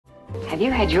Have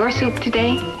you had your soup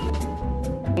today?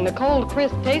 The cold,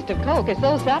 crisp taste of Coke is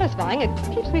so satisfying,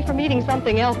 it keeps me from eating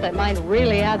something else that might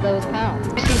really add those pounds.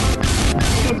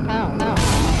 Pounds.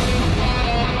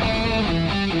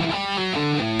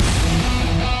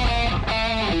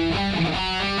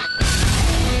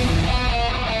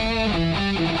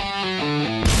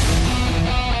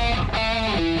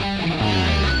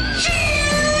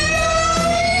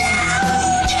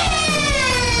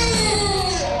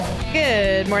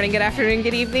 Good morning, good afternoon,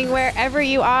 good evening, wherever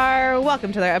you are.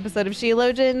 Welcome to another episode of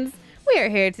Sheologians. We are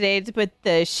here today to put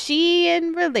the she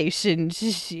in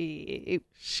relationship.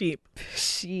 Sheep.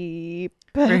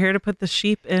 We're here to put the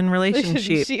sheep in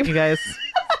relationship, Sheep. you guys.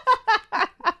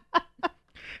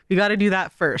 We got to do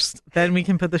that first. Then we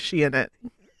can put the she in it.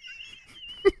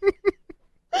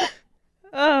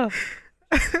 Oh,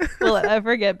 will it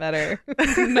ever get better?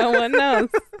 No one knows.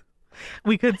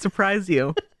 We could surprise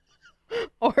you.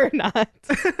 Or not.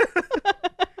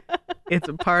 It's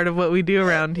a part of what we do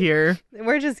around here.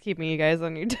 We're just keeping you guys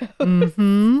on your toes.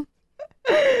 Mm-hmm.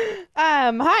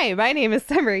 Hi, my name is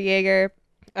Summer Yeager,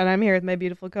 and I'm here with my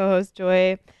beautiful co-host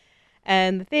Joy.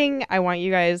 And the thing I want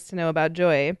you guys to know about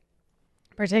Joy,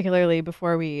 particularly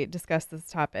before we discuss this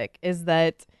topic, is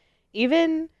that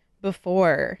even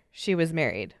before she was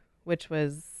married, which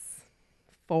was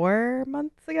 4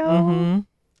 months ago, Mm-hmm.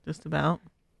 Just about.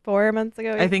 4 months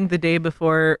ago, I think the day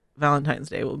before Valentine's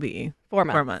Day will be 4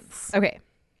 months. 4 months. Okay.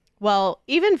 Well,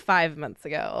 even 5 months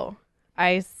ago,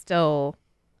 I still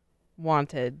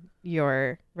wanted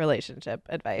your relationship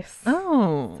advice.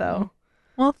 Oh. So,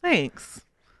 Well, thanks.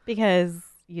 because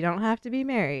you don't have to be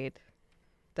married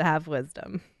to have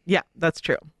wisdom. Yeah, that's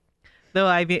true. Though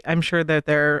I'm sure that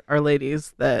there are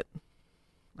ladies that,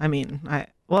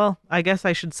 I guess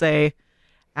I should say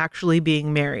actually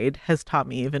being married has taught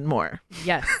me even more.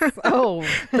 Yes. Oh,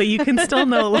 But you can still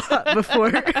know a lot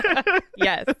before.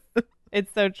 yes.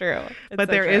 It's so true. But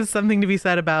there is something to be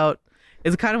said about,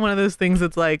 it's kind of one of those things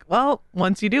that's like, well,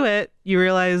 once you do it, you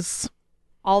realize,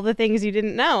 all the things you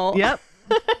didn't know. yep.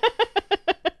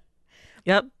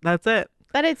 Yep, that's it.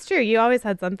 But it's true. You always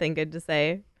had something good to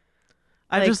say.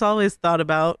 I've Like- just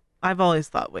I've always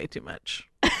thought way too much.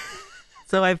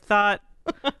 So I've thought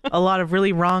a lot of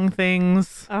really wrong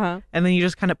things. Uh-huh. And then you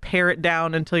just kind of pare it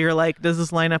down until you're like, does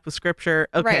this line up with scripture?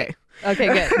 Okay. Right. Okay,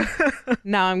 good.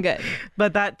 Now I'm good.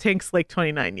 But that takes like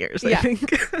 29 years, Yeah. I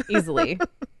think. Easily.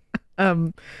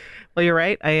 Well, you're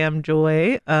right. I am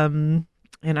Joy. And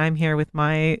I'm here with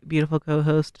my beautiful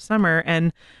co-host, Summer.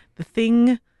 And the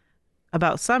thing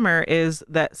about Summer is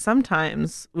that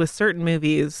sometimes with certain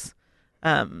movies,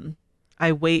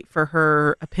 I wait for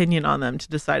her opinion on them to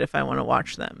decide if I want to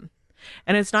watch them.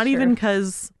 And it's not even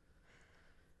because,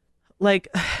 like,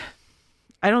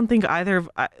 I don't think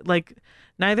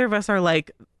neither of us are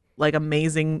like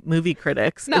amazing movie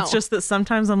critics. No. It's just that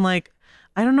sometimes I'm like,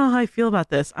 I don't know how I feel about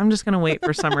this. I'm just going to wait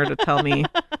for Summer to tell me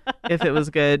if it was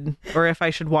good or if I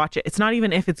should watch it. It's not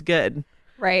even if it's good.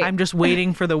 Right. I'm just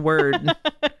waiting for the word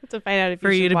to find out if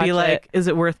for you should to be watch like, it. is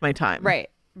it worth my time?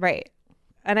 Right.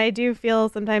 And I do feel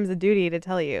sometimes a duty to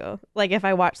tell you, like if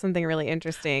I watch something really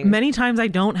interesting. Many times I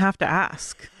don't have to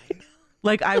ask.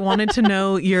 Like I wanted to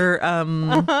know your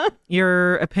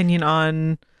opinion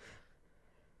on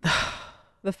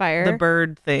The fire. the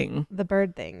bird thing. The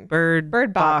bird thing. Bird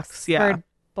box. yeah.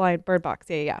 Bird box.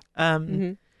 Yeah.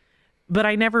 Mhm. But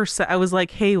I never said, I was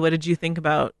like, hey, what did you think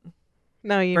about?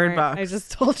 No, you Bird weren't. box. I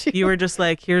just told you. You were just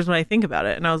like, here's what I think about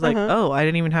it. And I was like, Uh-huh. oh, I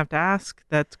didn't even have to ask.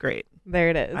 That's great. There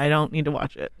it is. I don't need to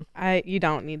watch it. You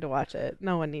don't need to watch it.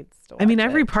 No one needs to watch I mean, it.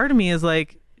 every part of me is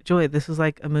like, Joy, this is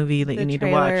like a movie that The you need to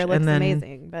trailer watch. looks And then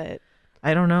amazing, but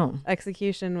I don't know.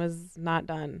 execution was not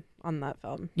done on that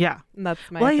film. Yeah. And that's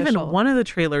my Well, official. even one of the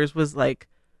trailers was like,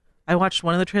 I watched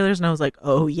one of the trailers and I was like,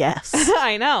 oh, yes.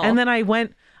 I know. And then I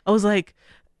was like,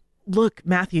 look,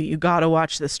 Matthew, you got to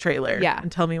watch this trailer Yeah.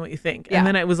 and tell me what you think. Yeah. And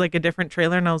then it was like a different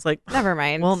trailer and I was like, Never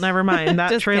mind. well, never mind. That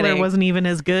Just trailer kidding. wasn't even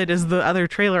as good as the other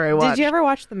trailer I watched. Did you ever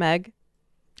watch The Meg?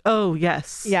 Oh,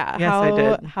 yes. Yeah. Yes, I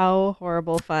did. How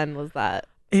horrible fun was that?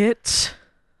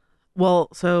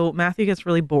 So Matthew gets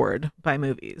really bored by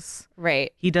movies.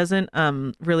 Right. He doesn't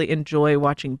really enjoy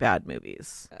watching bad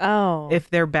movies. Oh. If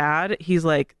they're bad, he's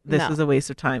like, this No. is a waste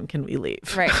of time. Can we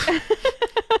leave? Right.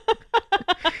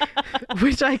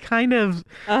 Which I kind of,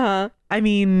 Uh-huh. I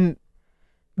mean,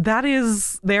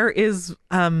 there's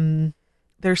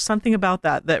something about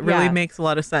that really Yeah. makes a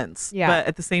lot of sense. Yeah. But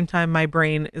at the same time, my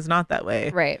brain is not that way.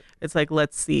 Right. It's like,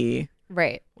 let's see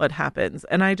Right. what happens.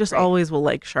 And I just Right. always will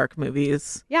like shark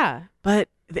movies. Yeah. But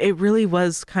it really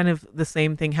was kind of the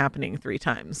same thing happening 3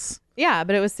 times. Yeah,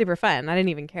 but it was super fun. I didn't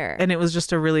even care. And it was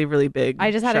just a really, really big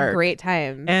I just had a shark. great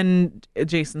time. And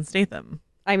Jason Statham,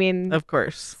 I mean, of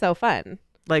course. so fun.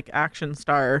 Like action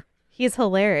star. He's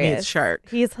hilarious. Meets shark.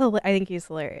 I think he's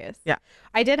hilarious. Yeah.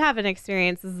 I did have an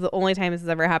experience. This is the only time this has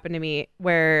ever happened to me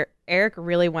where Eric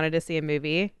really wanted to see a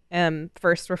movie,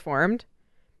 First Reformed.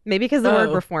 Maybe because the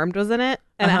word reformed was in it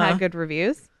and it had good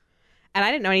reviews. And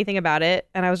I didn't know anything about it.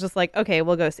 And I was just like, okay,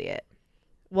 we'll go see it.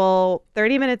 Well,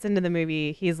 30 minutes into the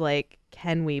movie, he's like,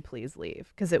 can we please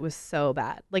leave? Because it was so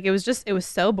bad. Like, it was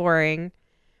so boring.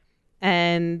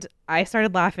 And I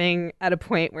started laughing at a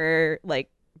point where, like,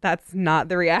 that's not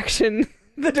the reaction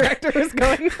the director was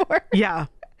going for. Yeah.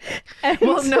 And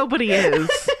well, nobody is.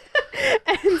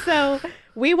 And so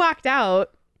we walked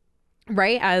out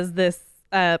right as this,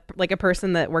 like a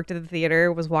person that worked at the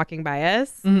theater was walking by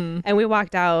us. Mm-hmm. And we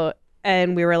walked out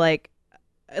and we were like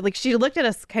she looked at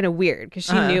us kind of weird because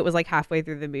she knew it was like halfway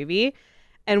through the movie.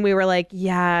 And we were like,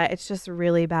 yeah, it's just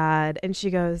really bad. And she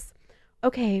goes,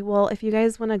 okay, well, if you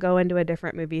guys want to go into a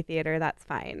different movie theater, that's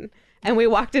fine. And we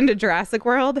walked into Jurassic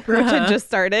World, which had just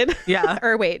started. Yeah.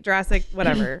 Or wait, Jurassic,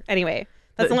 whatever. Anyway,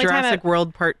 that's the only Jurassic time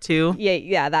World Part 2.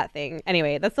 Yeah, that thing.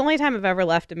 Anyway, that's the only time I've ever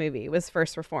left a movie was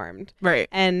First Reformed. Right.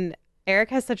 And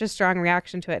Eric has such a strong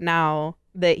reaction to it now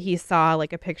that he saw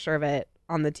like a picture of it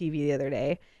on the TV the other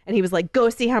day. And he was like,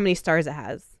 go see how many stars it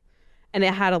has. And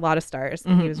it had a lot of stars.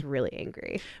 And he was really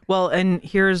angry. Well, and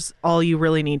here's all you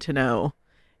really need to know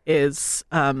is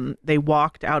they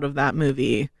walked out of that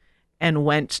movie and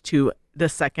went to the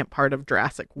second part of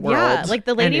Jurassic World. Yeah, like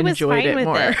the lady was fine with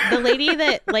more. it. The lady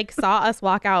that like saw us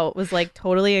walk out was like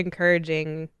totally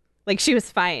encouraging. Like she was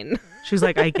fine. She was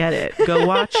like, I get it. Go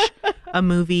watch a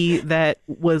movie that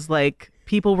was like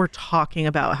people were talking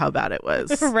about how bad it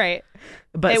was. Right.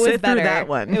 But it was sit better. through that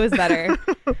one. It was better.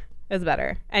 It was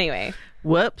better. Anyway.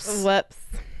 Whoops.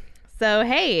 So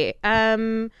hey,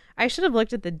 I should have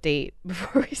looked at the date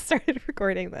before we started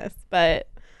recording this, but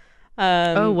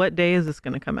what day is this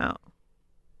going to come out?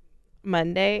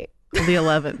 Monday. The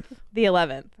 11th. The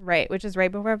 11th, right, which is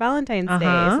right before Valentine's Day.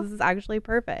 So this is actually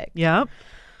perfect. Yep.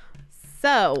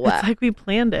 So it's like we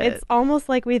planned it. It's almost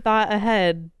like we thought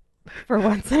ahead for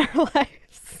once in our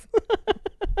lives.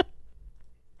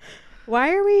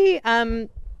 Why are we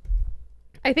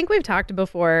I think we've talked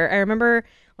before. I remember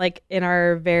like in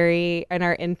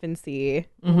our infancy,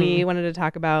 we wanted to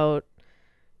talk about,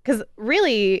 because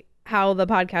really how the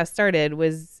podcast started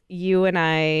was you and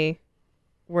I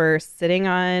were sitting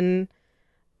on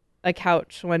a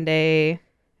couch one day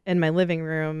in my living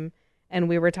room and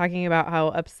we were talking about how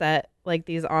upset like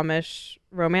these Amish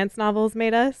romance novels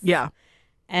made us. Yeah.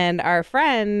 And our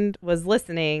friend was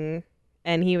listening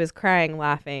and he was crying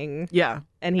laughing. Yeah.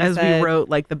 And he As said, we wrote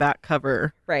like the back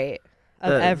cover. Right.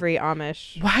 Of every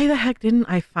Amish. Why the heck didn't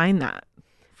I find that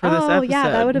for this episode? Oh, yeah,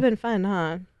 that would have been fun,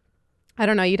 huh? I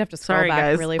don't know. You'd have to scroll back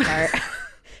guys. really far.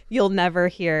 You'll never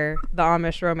hear the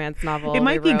Amish romance novel. It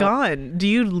might be gone. Do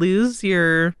you lose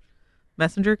your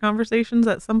messenger conversations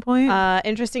at some point?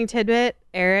 Interesting tidbit.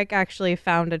 Eric actually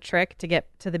found a trick to get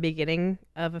to the beginning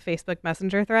of a Facebook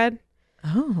Messenger thread.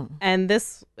 Oh. And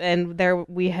there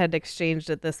we had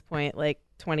exchanged at this point like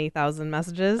 20,000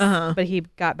 messages, but he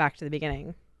got back to the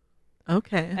beginning.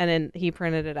 Okay. And then he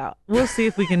printed it out. We'll see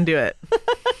if we can do it.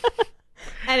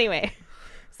 Anyway,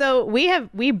 so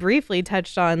we briefly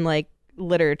touched on like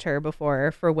literature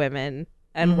before for women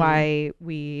and why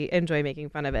we enjoy making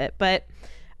fun of it. But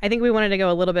I think we wanted to go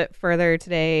a little bit further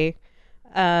today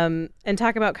and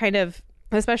talk about kind of,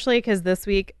 especially because this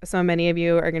week so many of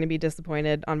you are going to be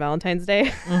disappointed on Valentine's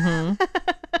Day.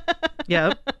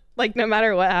 Yep. Like no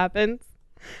matter what happens.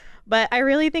 But I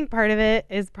really think part of it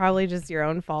is probably just your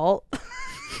own fault.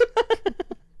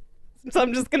 So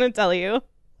I'm just going to tell you,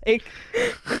 like,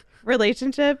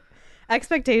 relationship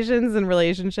expectations and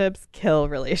relationships kill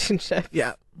relationships.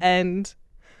 Yeah. And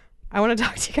I want to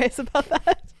talk to you guys about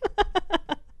that.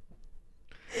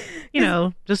 You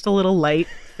know, just a little light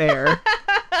fare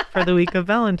for the week of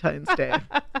Valentine's Day.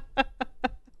 I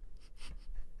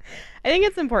think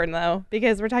it's important though,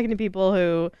 because we're talking to people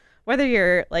who, whether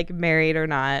you're like married or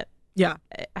not, Yeah.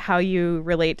 how you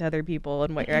relate to other people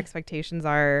and what your expectations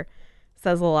are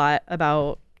says a lot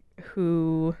about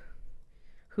who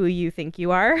you think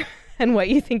you are and what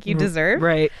you think you deserve.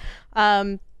 Right.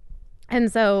 And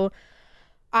so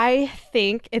I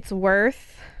think it's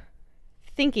worth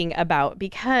thinking about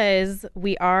because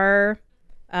we are,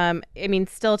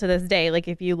 still to this day, like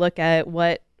if you look at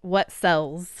what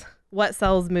sells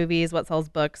movies, what sells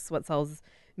books, what sells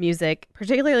music,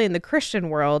 particularly in the Christian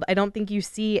world, I don't think you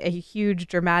see a huge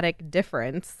dramatic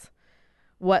difference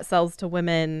what sells to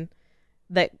women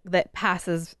that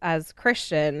passes as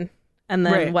Christian, and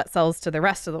then Right. what sells to the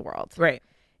rest of the world. Right.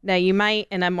 Now, you might,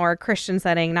 in a more Christian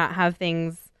setting, not have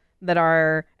things that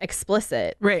are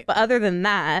explicit. Right. But other than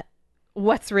that,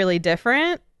 what's really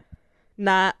different?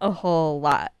 Not a whole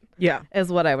lot, Yeah.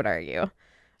 is what I would argue.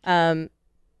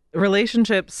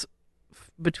 Relationships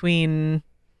between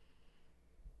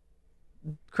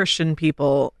Christian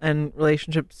people and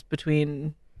relationships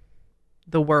between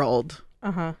the world.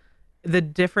 Uh-huh.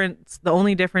 The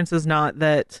only difference is not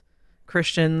that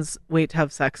Christians wait to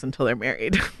have sex until they're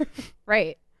married.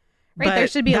 Right. Right. But There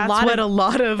should be that's what a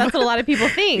lot of that's what a lot of people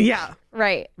think. yeah.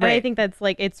 Right. And I Right. think that's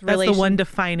like, it's That's the one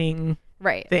defining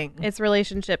right. thing. It's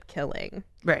relationship killing.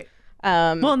 Right.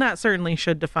 Well, Well, and that certainly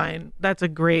should define. That's a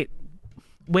great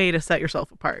way to set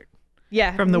yourself apart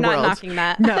yeah, from the not world. knocking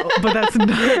that. No, but that's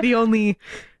not the only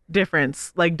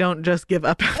difference. Like, don't just give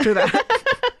up after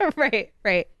that. Right.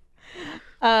 Right.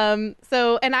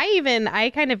 So, and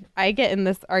I get in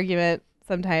this argument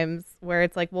sometimes where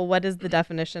it's like, well, what is the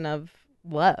definition of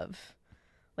love?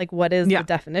 Like, what is Yeah. the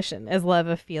definition? Is love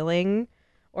a feeling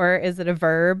or is it a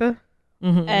verb?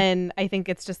 Mhm. And I think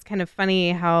it's just kind of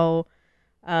funny how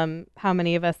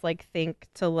many of us like think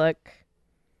to look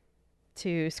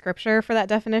to scripture for that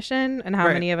definition, and how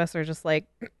Right. many of us are just like,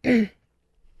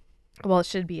 well, it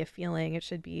should be a feeling. It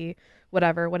should be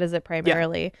whatever. What is it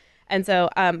primarily? And so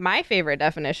my favorite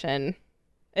definition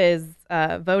is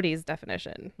Voddie's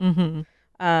definition,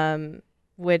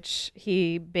 which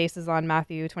he bases on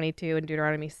Matthew 22 and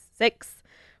Deuteronomy 6,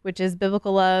 which is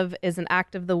biblical love is an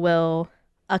act of the will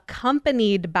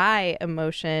accompanied by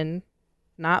emotion,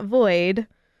 not void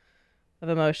of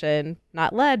emotion,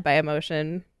 not led by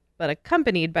emotion, but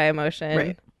accompanied by emotion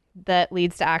Right. that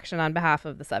leads to action on behalf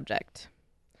of the subject.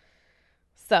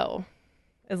 So,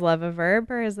 is love a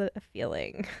verb or is it a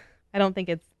feeling? I don't think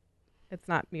it's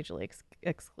not mutually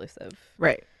exclusive.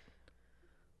 Right.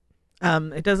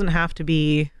 It doesn't have to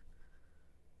be.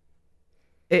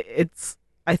 It's.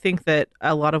 I think that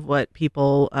a lot of what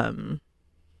people,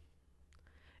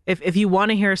 if you want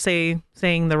to hear saying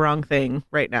the wrong thing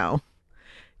right now,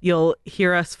 you'll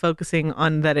hear us focusing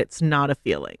on that it's not a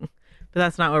feeling, but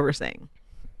that's not what we're saying.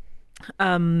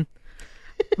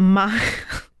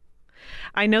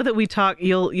 I know that we talk.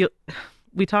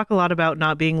 We talk a lot about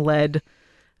not being led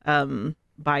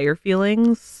by your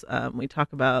feelings. We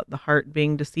talk about the heart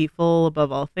being deceitful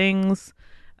above all things.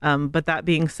 But that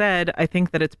being said, I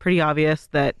think that it's pretty obvious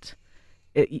that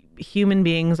human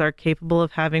beings are capable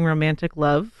of having romantic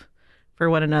love for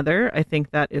one another. I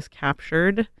think that is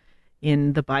captured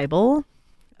in the Bible.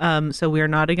 So we are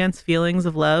not against feelings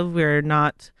of love. We're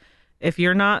not. If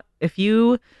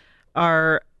you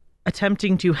are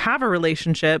attempting to have a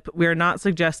relationship, we're not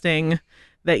suggesting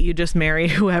that you just marry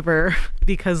whoever,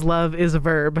 because love is a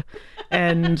verb,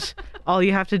 and all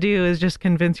you have to do is just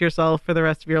convince yourself for the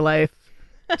rest of your life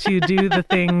to do the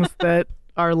things that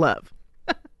are love.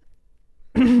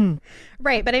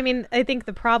 Right. But I mean, I think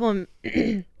the problem,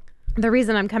 the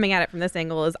reason I'm coming at it from this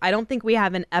angle is I don't think we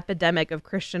have an epidemic of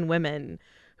Christian women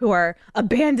who are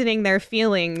abandoning their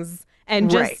feelings and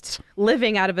just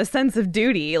living out of a sense of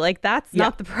duty. Like, that's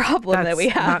not the problem that we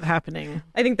have. Not happening.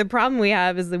 I think the problem we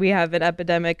have is that we have an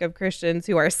epidemic of Christians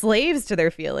who are slaves to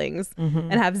their feelings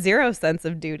and have zero sense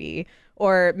of duty,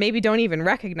 or maybe don't even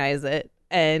recognize it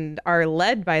and are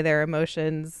led by their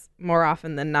emotions more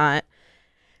often than not.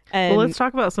 And Well, let's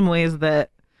talk about some ways that,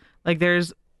 like,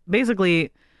 there's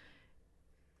basically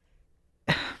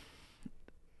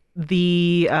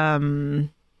the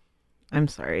I'm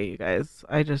sorry, you guys.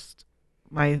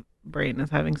 My brain is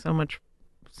having so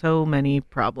many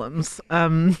problems.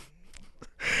 Let's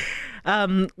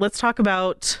talk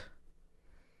about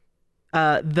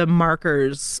the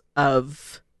markers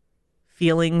of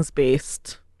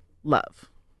feelings-based love.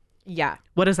 yeah.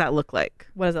 What does that look like?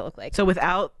 What does it look like? So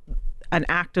without an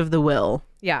act of the will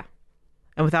Yeah.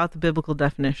 and without the biblical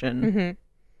definition, Mm-hmm.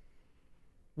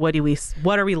 what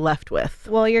are we left with?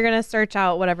 Well, you're going to search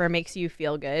out whatever makes you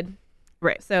feel good.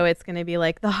 Right. So it's going to be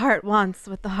like the heart wants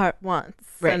what the heart wants.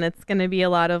 Right. And it's going to be a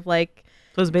lot of like,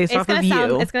 So it's based off of it's you.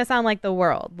 going to sound like the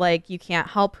world. Like, you can't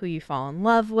help who you fall in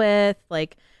love with.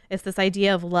 Like, it's this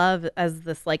idea of love as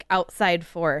this like outside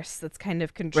force that's kind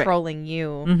of controlling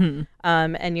you. Mm-hmm.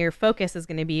 And your focus is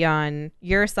going to be on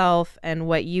yourself and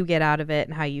what you get out of it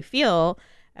and how you feel.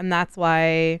 And that's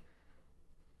why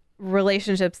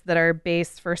relationships that are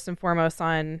based first and foremost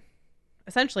on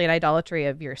essentially an idolatry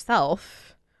of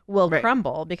yourself will Right.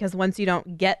 crumble, because once you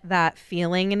don't get that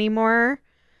feeling anymore,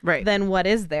 Right. then what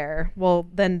is there? Well,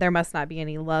 then there must not be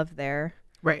any love there.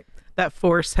 Right. That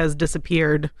force has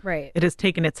disappeared. Right. It has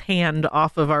taken its hand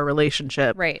off of our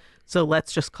relationship. Right. So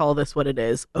let's just call this what it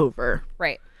is, over.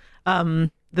 Right.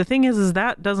 The thing is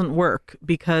that doesn't work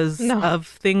because No. of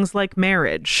things like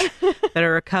marriage that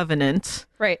are a covenant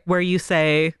Right. where you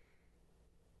say,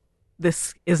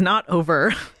 this is not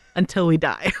over until we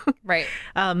die. Right.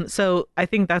 So I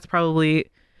think that's probably,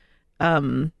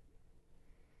 that's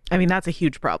a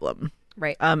huge problem.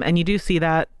 Right. And you do see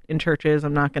that in churches.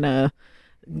 I'm not going to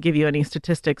give you any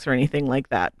statistics or anything like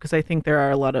that because I think there are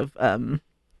a lot of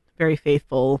very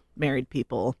faithful married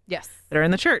people Yes. that are in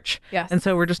the church. Yes. And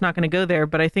so we're just not going to go there.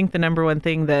 But I think the number one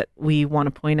thing that we want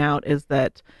to point out is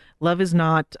that love is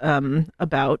not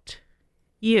about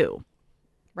you.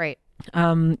 Right.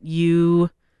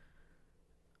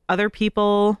 Other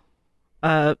people,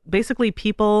 basically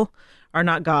people are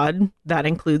not God. That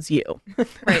includes you.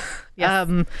 Right.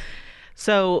 Yes.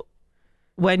 So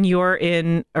when you're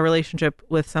in a relationship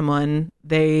with someone,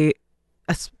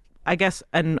 I guess,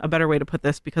 and a better way to put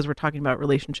this, because we're talking about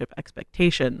relationship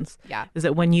expectations, Yeah. is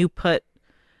that when you put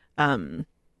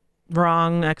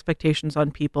wrong expectations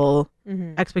on people,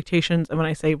 Mm-hmm. expectations, and when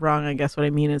I say wrong, I guess what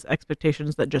I mean is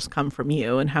expectations that just come from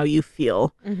you and how you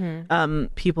feel, Mm-hmm.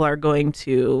 people are going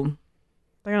to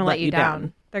They're going to let you down.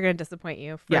 down. They're going to disappoint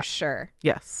you for Yeah. sure.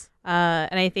 Yes.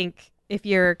 And I think if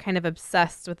you're kind of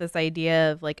obsessed with this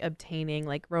idea of like obtaining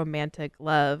like romantic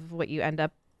love, what you end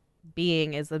up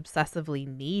being is obsessively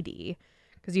needy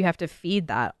because you have to feed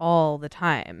that all the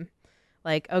time.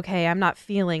 Like, okay, I'm not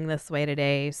feeling this way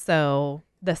today, so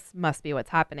this must be what's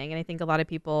happening. And I think a lot of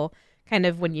people kind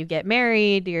of, when you get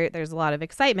married, there's a lot of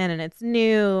excitement and it's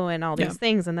new and all these Yeah.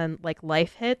 things. And then like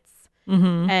life hits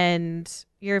Mm-hmm. and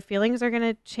your feelings are going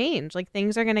to change. Like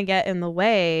things are going to get in the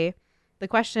way. The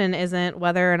question isn't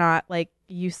whether or not like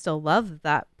you still love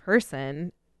that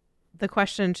person. The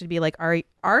question should be like,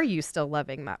 are you still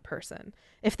loving that person?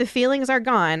 If the feelings are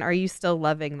gone, are you still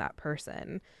loving that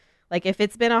person? Like if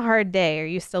it's been a hard day, are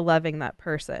you still loving that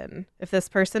person? If this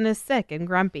person is sick and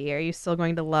grumpy, are you still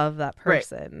going to love that Right.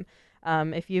 person?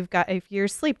 If you're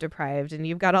sleep deprived and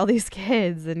you've got all these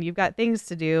kids and you've got things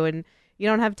to do and you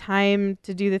don't have time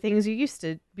to do the things you used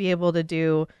to be able to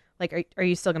do, like, are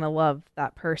you still going to love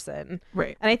that person?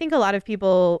 Right. And I think a lot of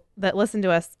people that listen to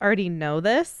us already know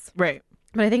this, Right.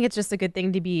 but I think it's just a good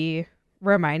thing to be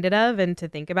reminded of and to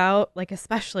think about, like,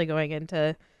 especially going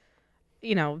into,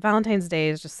 Valentine's Day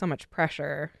is just so much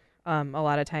pressure. A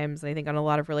lot of times, I think on a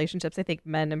lot of relationships, I think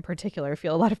men in particular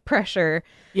feel a lot of pressure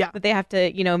Yeah. that they have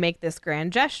to, make this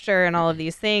grand gesture and all of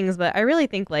these things. But I really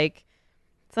think like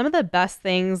some of the best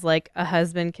things like a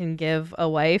husband can give a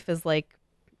wife is like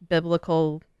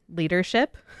biblical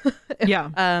leadership. Yeah.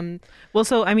 Well,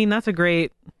 so that's a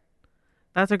great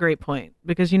point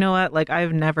because you know what? Like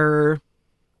I've never,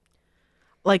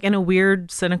 like in a weird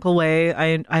cynical way,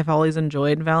 I've always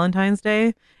enjoyed Valentine's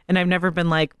Day, and I've never been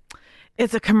like,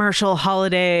 it's a commercial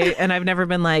holiday, and I've never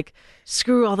been like,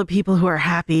 screw all the people who are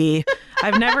happy.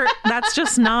 That's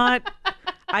just not.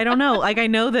 I don't know. Like I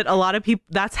know that a lot of people.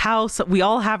 That's how we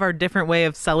all have our different way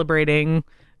of celebrating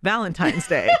Valentine's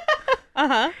Day.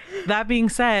 That being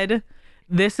said,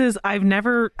 I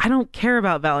don't care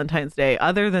about Valentine's Day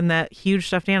other than that huge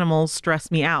stuffed animals stress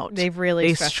me out. They've really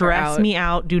They stressed her stress out. me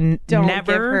out. Don't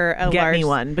Never give her a get large- me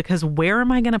one because where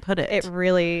am I going to put it? It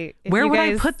really. If Where you would I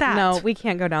guys- put that? No, we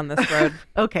can't go down this road.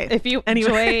 Okay. If you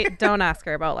Anyway. Joy, don't ask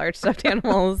her about large stuffed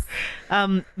animals.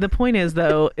 The point is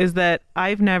though, is that I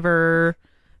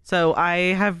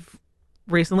have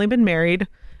recently been married,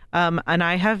 and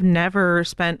I have never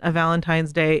spent a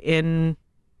Valentine's Day in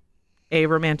a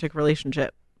romantic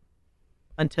relationship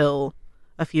until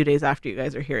a few days after you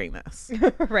guys are hearing this.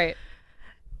 Right.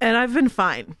 And I've been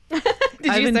fine. Did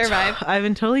you survive? I've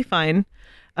been totally fine.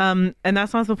 And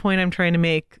that's not the point I'm trying to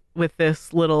make with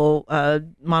this little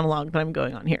monologue that I'm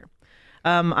going on here.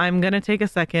 I'm going to take a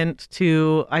second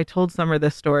I told Summer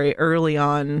this story early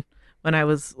on when I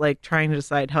was like trying to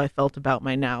decide how I felt about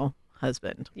my now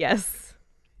husband. Yes.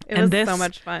 It And was so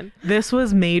much fun. This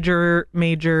was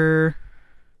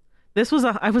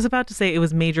I was about to say it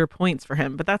was major points for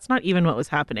him, but that's not even what was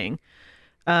happening.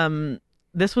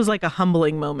 This was like a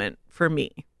humbling moment for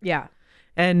me. Yeah.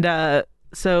 And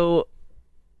so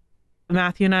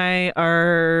Matthew and I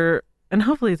are, and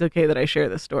hopefully it's okay that I share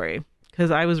this story because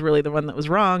I was really the one that was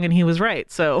wrong and he was right.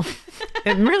 So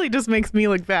it really just makes me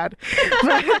look bad.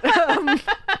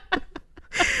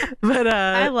 But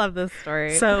I love this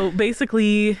story. so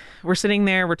basically we're sitting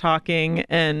there, we're talking,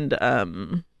 and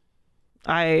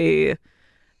I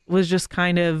was just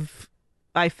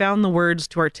I found the words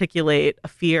to articulate a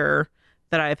fear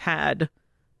that I've had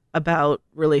about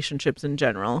relationships in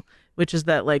general, which is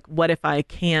that like, what if I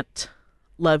can't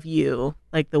love you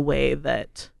like the way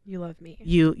that You love me.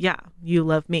 you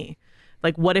love me?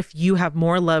 Like, what if you have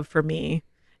more love for me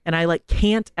and I like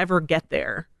can't ever get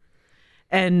there?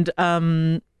 And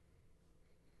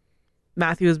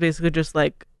Matthew was basically just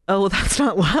like, oh, well, that's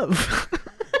not love.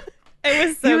 It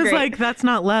was so He was great. like, that's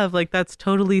not love. Like, that's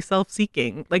totally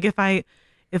self-seeking. Like, if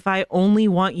I only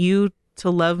want you to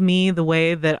love me the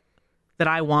way that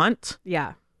I want,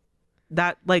 yeah.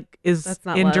 that like is That's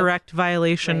not in love. direct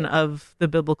violation Right. of the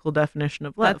biblical definition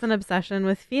of love. That's an obsession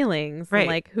with feelings. Right. And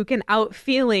like who can out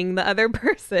feeling the other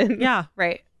person. Yeah.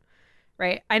 Right.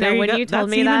 Right. I There know when go. you told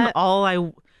That's me even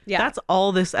that. Yeah. That's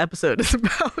all this episode is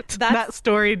about. That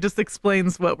story just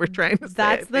explains what we're trying to say.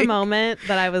 That's I the think. moment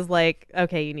that I was like,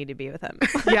 okay, you need to be with him.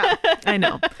 Yeah, I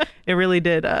know. It really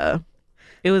did.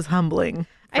 It was humbling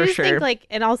for I just sure. think like,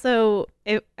 and also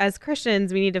as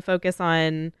Christians, we need to focus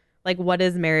on like, what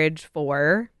is marriage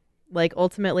for? Like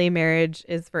ultimately marriage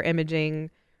is for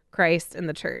imaging Christ in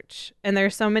the church. And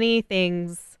there's so many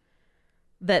things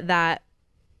that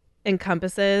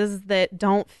encompasses that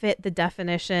don't fit the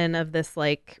definition of this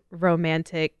like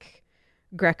romantic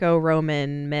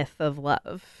Greco-Roman myth of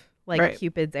love, like Right.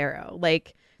 Cupid's arrow.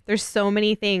 Like there's so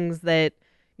many things that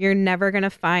you're never going to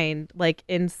find like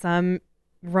in some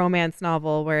romance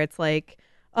novel where it's like,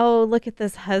 oh, look at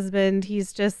this husband.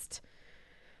 He's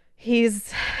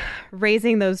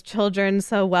raising those children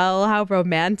so well. How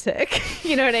romantic.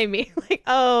 You know what I mean? Like,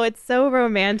 oh, it's so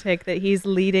romantic that he's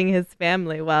leading his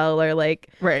family well. Or like,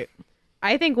 right.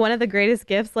 I think one of the greatest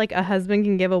gifts like a husband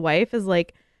can give a wife is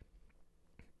like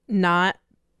not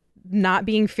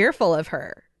being fearful of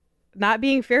her, not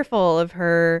being fearful of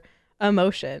her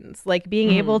emotions, like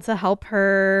being able to help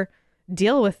her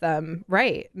deal with them.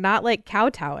 Right. Not like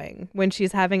kowtowing when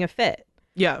she's having a fit.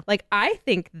 Yeah. Like, I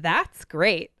think that's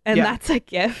great. And Yeah. that's a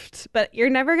gift, but you're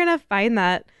never going to find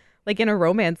that like in a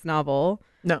romance novel.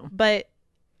 No. But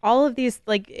all of these,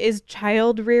 like, is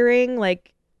child rearing,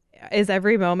 like, is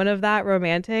every moment of that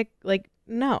romantic? Like,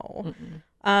 no.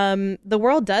 The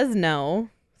world does know.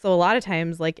 So a lot of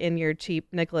times, like in your cheap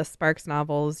Nicholas Sparks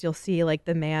novels, you'll see like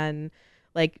the man,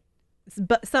 like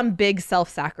some big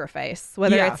self-sacrifice,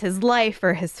 whether Yeah. it's his life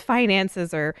or his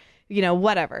finances or, you know,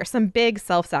 whatever, some big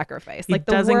self-sacrifice. He Like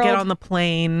the doesn't world, get on the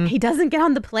plane. he doesn't get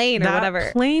on the plane or That whatever.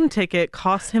 plane ticket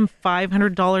cost him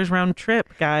 $500 round trip,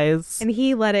 guys. And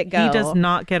he let it go. He does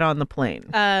not get on the plane.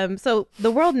 So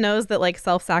the world knows that like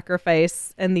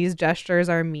self-sacrifice and these gestures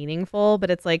are meaningful,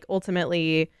 but it's like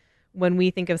ultimately when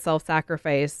we think of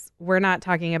self-sacrifice, we're not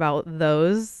talking about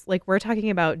those. Like we're talking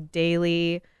about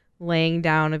daily laying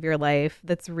down of your life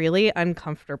that's really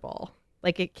uncomfortable.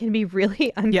 Like it can be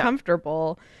really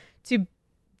uncomfortable to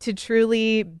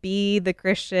truly be the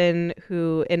Christian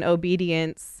who in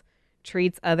obedience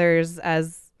treats others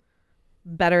as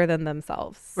better than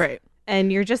themselves. Right.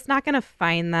 And you're just not going to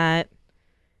find that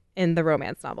in the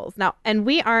romance novels. Now, and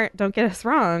we aren't, don't get us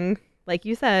wrong, like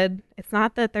you said, it's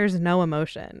not that there's no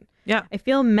emotion. Yeah. I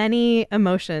feel many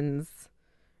emotions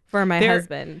for my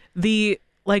husband.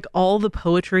 Like all the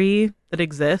poetry that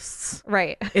exists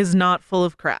Right. is not full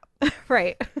of crap.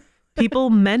 Right. People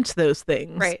meant those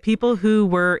things. Right. People who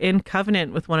were in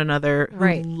covenant with one another, who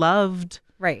Right. loved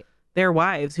Right. their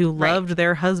wives, who Right. loved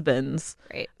their husbands,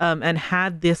 Right. and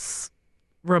had this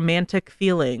romantic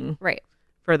feeling Right.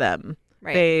 for them.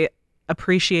 Right. They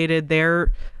appreciated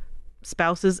their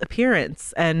spouse's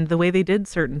appearance and the way they did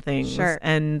certain things. Sure.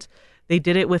 And they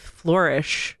did it with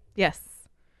flourish. Yes.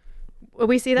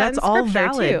 We see that That's in all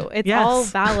scripture valid. too. It's Yes. all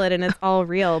valid and it's all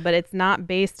real, but it's not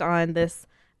based on this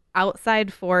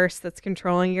outside force that's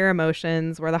controlling your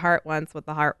emotions where the heart wants what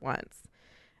the heart wants.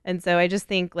 And so I just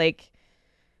think like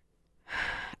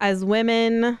as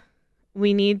women,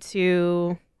 we need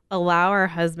to allow our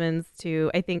husbands to,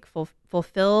 I think,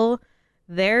 fulfill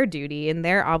their duty and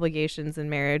their obligations in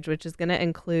marriage, which is going to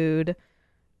include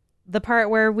the part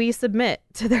where we submit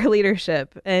to their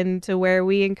leadership and to where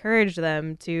we encourage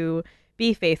them to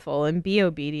be faithful and be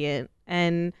obedient.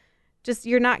 And just,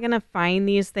 you're not going to find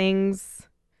these things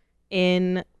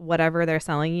in whatever they're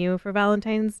selling you for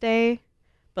Valentine's Day.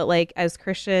 But like as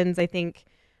Christians, I think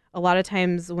a lot of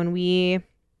times when the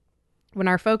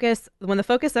focus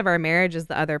of our marriage is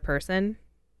the other person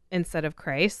instead of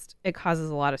Christ, it causes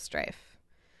a lot of strife.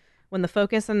 When the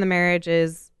focus on the marriage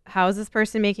is how is this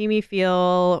person making me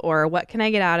feel, or what can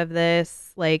I get out of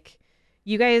this? Like,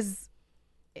 you guys,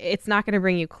 it's not going to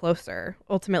bring you closer.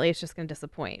 Ultimately, it's just going to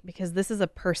disappoint because this is a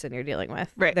person you're dealing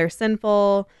with. Right. They're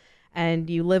sinful and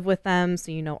you live with them.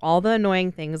 So you know all the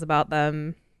annoying things about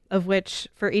them, of which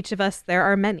for each of us, there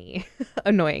are many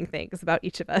annoying things about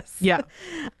each of us. Yeah.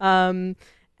 And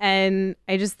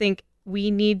I just think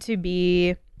we need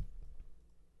to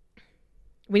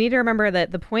remember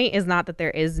that the point is not that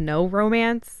there is no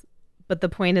romance, but the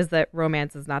point is that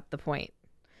romance is not the point.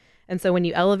 And so when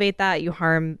you elevate that, you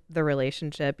harm the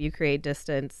relationship, you create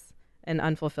distance and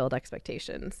unfulfilled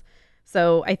expectations.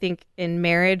 So I think in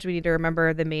marriage, we need to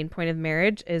remember the main point of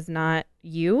marriage is not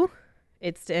you,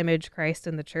 it's to image Christ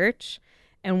in the church.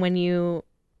 And when you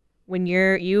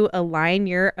align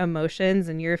your emotions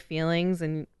and your feelings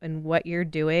and what you're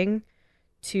doing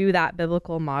to that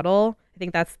biblical model, I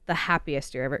think that's the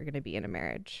happiest you're ever going to be in a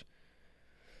marriage.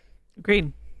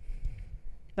 Agreed.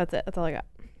 That's it. That's all I got.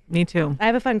 Me too. I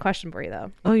have a fun question for you,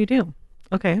 though. Oh, you do?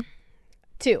 Okay.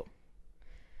 2.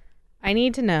 I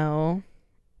need to know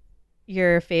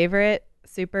your favorite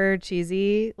super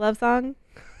cheesy love song.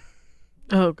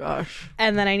 Oh, gosh.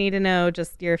 And then I need to know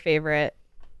just your favorite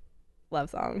love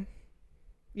song.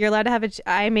 You're allowed to have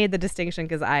I made the distinction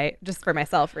just for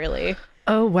myself, really.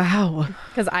 Oh, wow.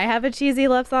 Because I have a cheesy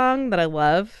love song that I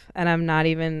love, and I'm not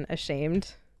even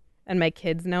ashamed. And my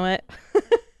kids know it.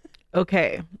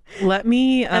 Okay. Let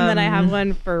me... and then I have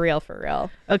one for real.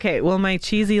 Okay. Well, my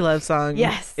cheesy love song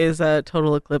is a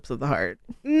Total Eclipse of the Heart.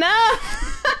 No!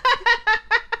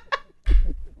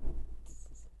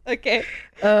 Okay.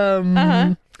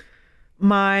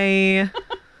 My...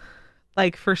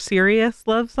 like, for serious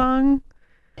love song...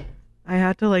 I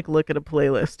had to look at a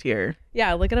playlist here.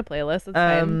 Yeah, look at a playlist. It's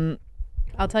fine.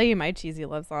 I'll tell you my cheesy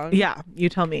love song. Yeah, you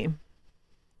tell me.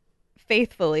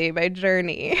 Faithfully by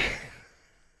Journey.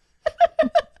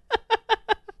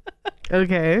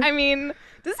 Okay. I mean,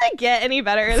 does it get any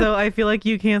better? So I feel like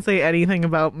you can't say anything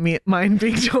about mine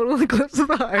being Total Eclipse of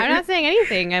the Heart. I'm not saying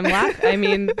anything. I'm laughing. I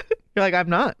mean, you're like, I'm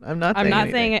not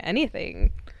saying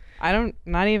anything.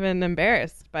 Not even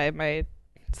embarrassed by my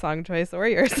song choice or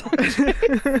your song choice.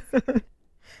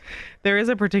 There is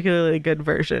a particularly good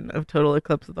version of Total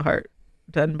Eclipse of the Heart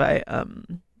done by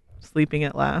Sleeping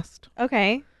at Last.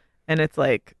 Okay. And it's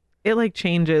it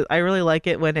changes. I really like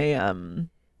it when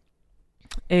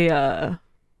a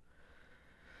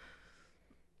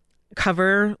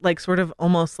cover sort of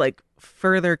almost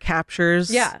further captures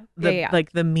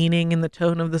the meaning and the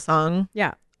tone of the song.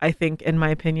 Yeah. I think, in my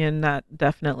opinion, that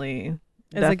definitely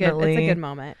it's a good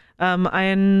moment.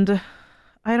 And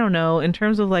I don't know, in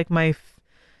terms of my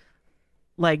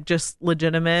just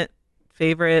legitimate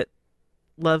favorite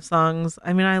love songs.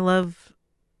 I mean, I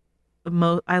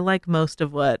like most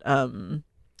of what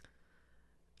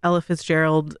Ella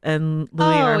Fitzgerald and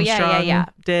Louis Armstrong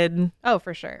did. Oh,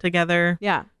 for sure. Together.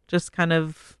 Yeah. Just kind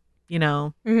of,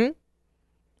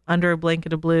 Under a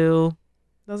Blanket of Blue.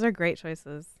 Those are great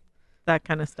choices. That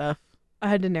kind of stuff. I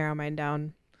had to narrow mine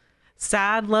down.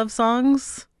 Sad love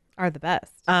songs are the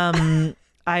best. I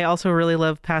also really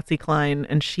love Patsy Cline,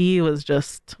 and she was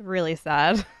just really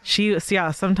sad.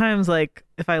 Sometimes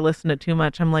if I listen to too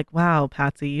much, I'm like, wow,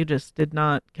 Patsy, you just did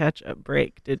not catch a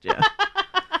break, did you?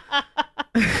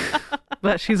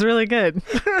 But she's really good.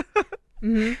 Mm-hmm.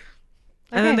 Okay.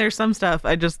 And then there's some stuff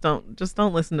I just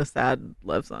don't listen to sad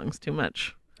love songs too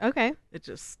much. Okay. It's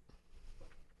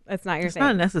not your thing. It's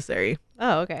not necessary.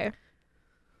 Oh, okay.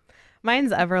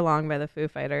 Mine's Everlong by the Foo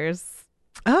Fighters.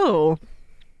 Oh.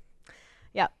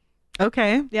 Yep.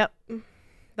 Okay. Yep.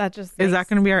 That just Is that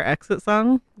going to be our exit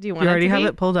song? Do you want already have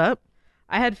it pulled up?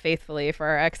 I had Faithfully for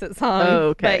our exit song. Oh,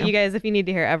 okay. But you guys, if you need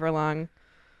to hear Everlong,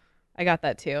 I got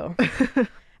that too.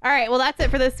 All right. Well, that's it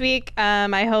for this week.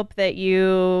 I hope that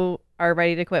you are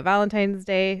ready to quit Valentine's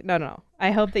Day. No.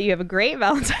 I hope that you have a great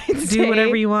Valentine's Day. Do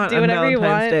whatever you want on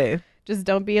Valentine's Day. Just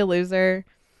don't be a loser.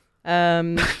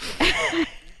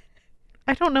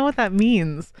 I don't know what that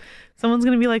means. Someone's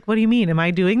going to be like, what do you mean? Am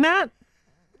I doing that?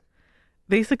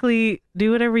 Basically,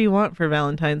 do whatever you want for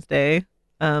Valentine's Day.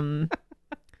 And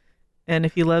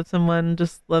if you love someone,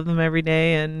 just love them every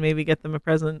day and maybe get them a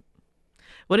present.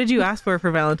 What did you ask for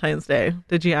Valentine's Day?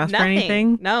 Did you ask for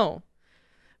anything? No.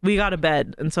 We got a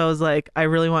bed. And so I was like, I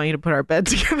really want you to put our bed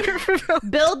together for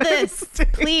Valentine's Build this, Day.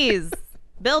 please.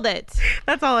 Build it.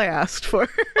 That's all I asked for.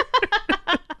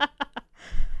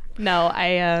 No, I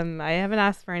haven't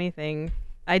asked for anything.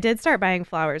 I did start buying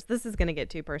flowers. This is going to get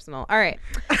too personal. All right.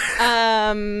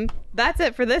 That's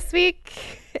it for this week.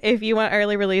 If you want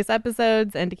early release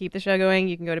episodes and to keep the show going,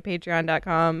 you can go to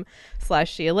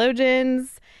patreon.com/sheologians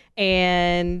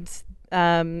and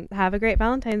have a great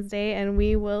Valentine's Day, and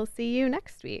we will see you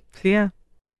next week. See ya.